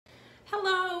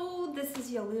this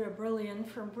is Jolita Brilliant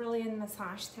from Brilliant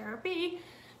Massage Therapy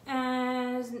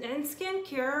and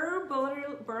Skincare,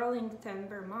 Burlington,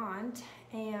 Vermont,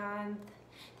 and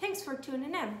thanks for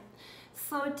tuning in.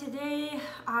 So today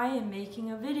I am making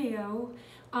a video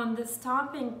on this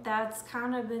topic that's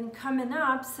kind of been coming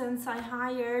up since I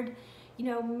hired,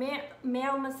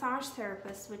 male massage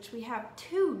therapists, which we have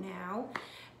 2 now.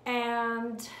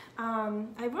 And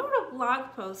I wrote a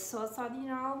blog post, so I thought,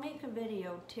 I'll make a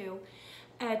video too,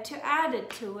 to add it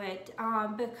to it,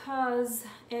 because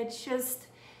it's just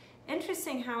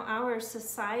interesting how our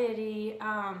society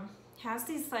has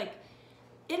these, like,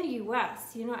 in the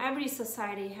US, every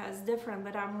society has different,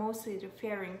 but I'm mostly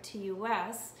referring to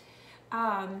US,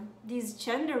 these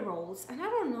gender roles. And I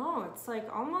don't know, it's like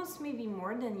almost maybe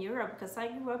more than Europe, because I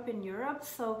grew up in Europe,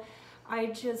 so I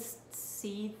just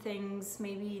see things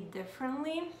maybe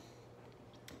differently,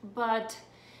 but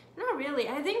not really.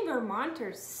 I think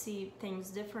Vermonters see things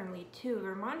differently too.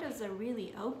 Vermonters are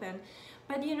really open,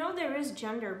 but there is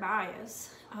gender bias.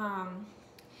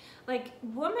 Like,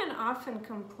 women often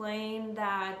complain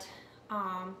that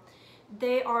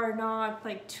they are not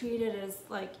like treated as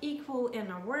like equal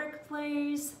in a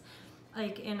workplace,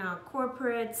 like in a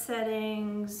corporate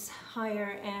settings,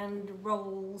 higher end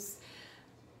roles,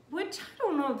 which I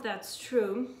don't know if that's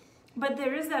true, but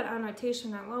there is that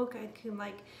annotation that look,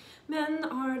 like men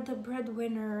are the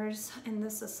breadwinners in the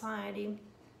society,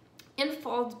 in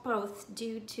fault both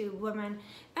due to women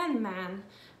and men,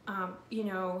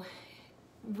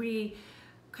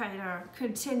 kind of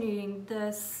continuing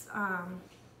this,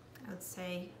 I'd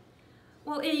say,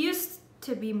 well, it used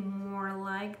to be more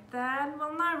like that.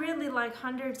 Well, not really, like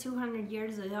 100, 200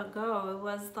 years ago. It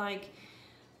was like,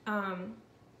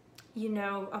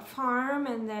 a farm,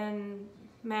 and then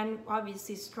men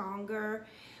obviously stronger.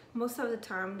 Most of the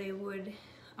time they would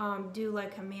do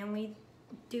like a manly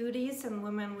duties, and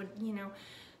women would,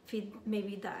 feed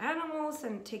maybe the animals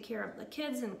and take care of the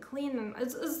kids and clean. And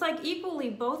it's like equally,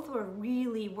 both were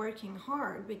really working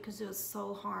hard because it was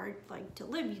so hard, like, to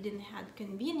live. You didn't have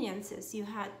conveniences. You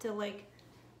had to, like,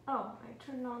 oh, I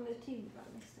turned on the TV by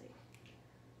mistake.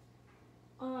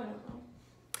 Oh, I don't know.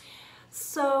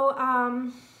 So,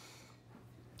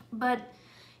 but,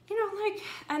 like,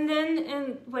 and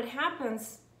then what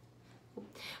happens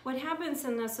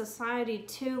in the society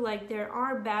too, like, there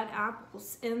are bad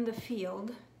apples in the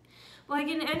field, like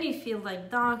in any field,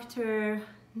 like doctor,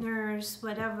 nurse,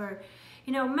 whatever,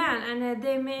 men, and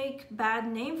they make bad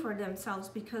name for themselves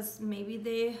because maybe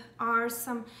they are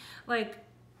some, like,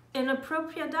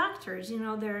 inappropriate doctors.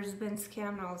 There's been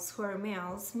scandals for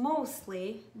males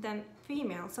mostly than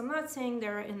females. I'm not saying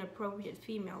there are inappropriate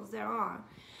females, there are,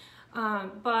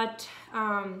 but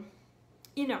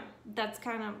that's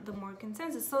kind of the more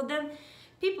consensus. So then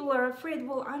people are afraid,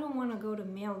 well, I don't want to go to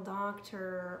male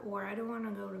doctor, or I don't want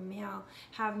to go to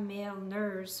have male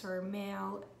nurse, or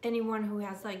anyone who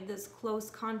has like this close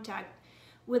contact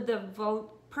with the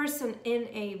person in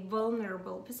a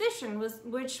vulnerable position,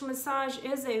 which massage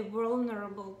is a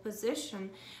vulnerable position,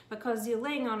 because you're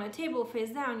laying on a table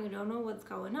face down, you don't know what's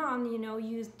going on,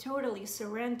 you totally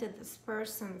surrender this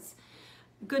person's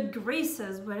good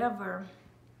graces, whatever,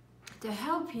 to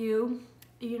help you,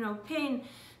 pain,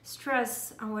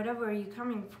 stress, and whatever you're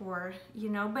coming for,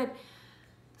 but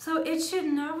so it should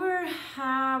never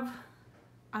have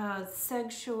a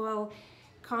sexual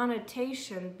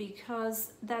connotation,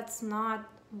 because that's not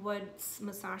what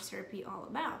massage therapy all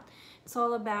about. It's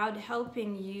all about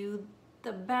helping you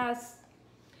the best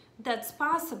that's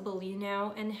possible,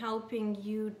 and helping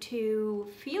you to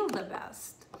feel the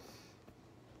best.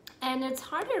 And it's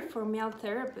harder for male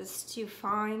therapists to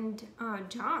find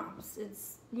jobs.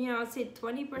 It's, I'd say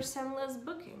 20% less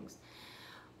bookings.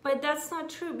 But that's not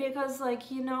true, because, like,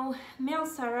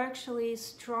 males are actually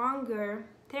stronger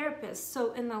therapists.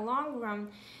 So in the long run,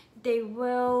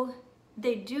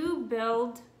 they do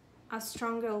build a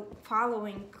stronger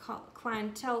following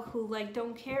clientele who, like,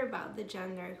 don't care about the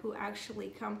gender, who actually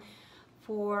come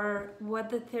for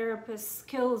what the therapist's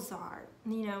skills are,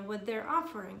 what they're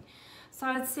offering. So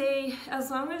I'd say,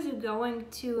 as long as you're going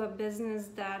to a business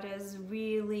that is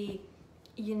really,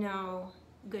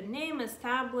 good name,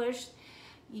 established,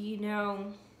 the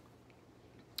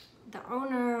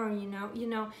owner, or,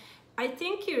 I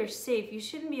think you're safe. You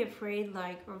shouldn't be afraid,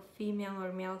 like, of female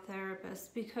or male therapists,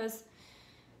 because,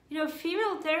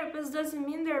 female therapists doesn't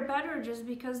mean they're better just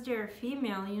because they're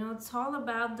female. It's all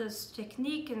about this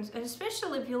technique, and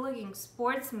especially if you're looking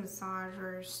sports massage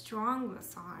or strong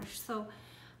massage. So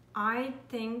I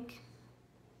think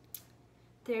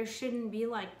there shouldn't be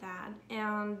like that.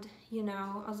 And you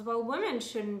know, as well, women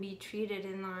shouldn't be treated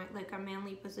in like a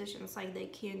manly positions, like they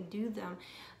can't do them.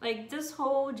 Like this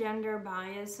whole gender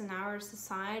bias in our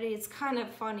society, it's kind of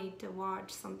funny to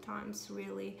watch sometimes,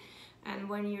 really. And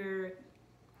when you're,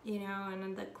 you know, and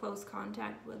in the close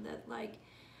contact with it, like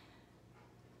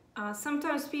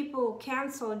sometimes people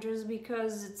cancel just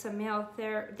because it's a male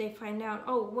they find out,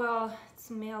 oh well, it's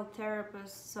a male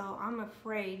therapist, so I'm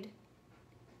afraid.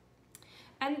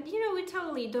 And you know, we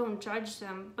totally don't judge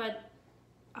them, but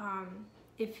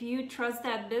if you trust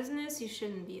that business, you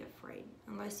shouldn't be afraid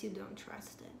unless you don't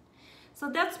trust it. So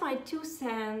that's my 2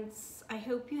 cents. I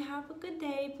hope you have a good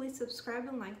day. Please subscribe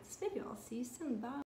and like this video. I'll see you soon. Bye.